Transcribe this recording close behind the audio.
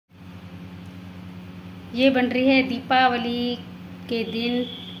ये बन रही है दीपावली के दिन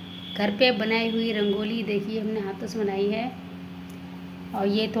घर पे बनाई हुई रंगोली। देखिए हमने हाथों से बनाई है और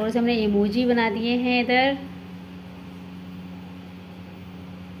ये थोड़े से हमने इमोजी बना दिए हैं इधर।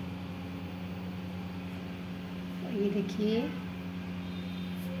 ये देखिए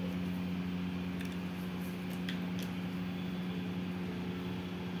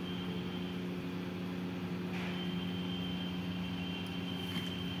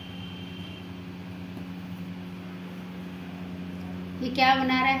ये क्या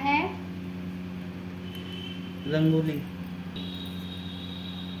बना रहा है? रंगोली।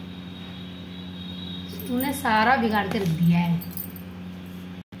 तूने सारा बिगाड़ के रख दिया है।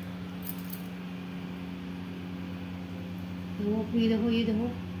 ये देखो ये देखो,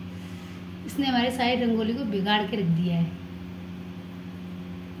 इसने हमारी सारी रंगोली को बिगाड़ के रख दिया है।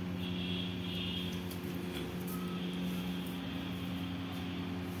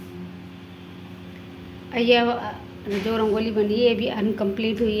 ये जो रंगोली बनी है अभी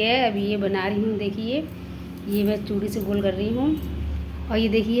अनकम्प्लीट हुई है, अभी ये बना रही हूँ। देखिए ये मैं चूड़ी से गोल कर रही हूँ। और ये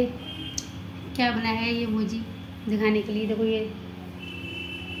देखिए क्या बना है, ये इमोजी दिखाने के लिए। देखो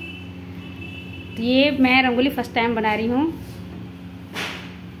ये मैं रंगोली फर्स्ट टाइम बना रही हूँ।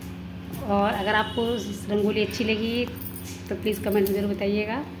 और अगर आपको रंगोली अच्छी लगी तो प्लीज़ कमेंट में ज़रूर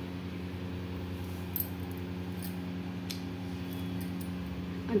बताइएगा।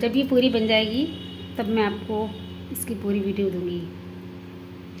 जब ये पूरी बन जाएगी तब मैं आपको इसकी पूरी वीडियो दूंगी।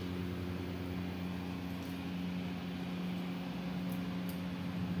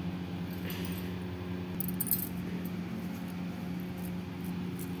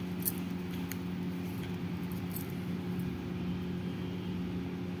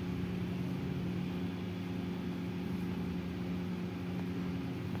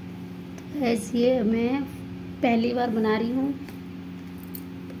 ऐसे मैं पहली बार बना रही हूँ,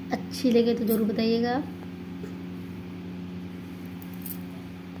 अच्छी लगे तो ज़रूर बताइएगा।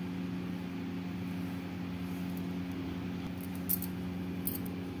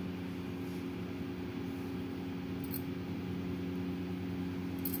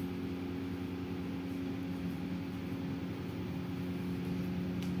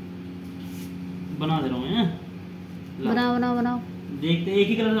 बना दे रहा हूँ मैं। बनाओ बनाओ बनाओ। देखते एक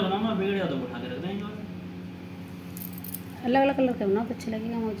ही कलर का बनाऊंगा, बिगड़ जाए तो उठा के रख देंगे। अलग अलग कलर का बनाओ तो अच्छा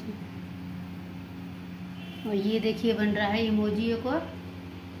लगेगा इमोजी। और ये देखिए बन रहा है इमोजी एक और।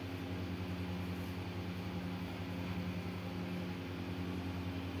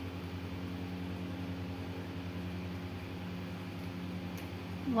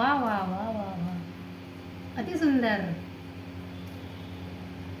 वाह वाह वाह वाह वाह, अति सुंदर।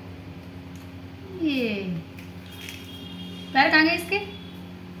 ये पैर कहाँ गए इसके?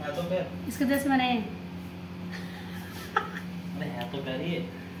 है तो पैर। इसके जैसे बनाए हैं। अरे है तो पैर ये।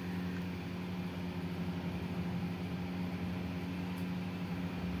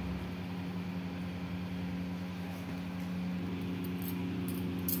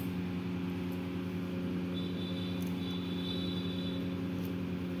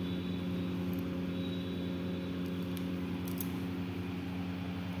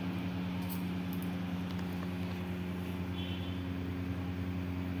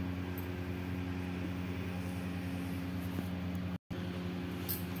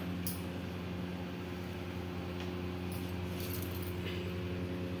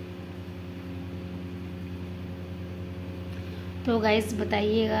 तो गाइस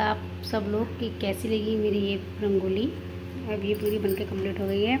बताइएगा आप सब लोग कि कैसी लगी मेरी ये रंगोली। अब ये पूरी बनके कंप्लीट हो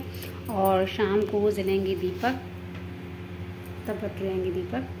गई है और शाम को वो जलेंगे दीपक, तब रख जाएंगे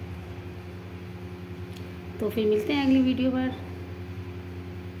दीपक। तो फिर मिलते हैं अगली वीडियो पर।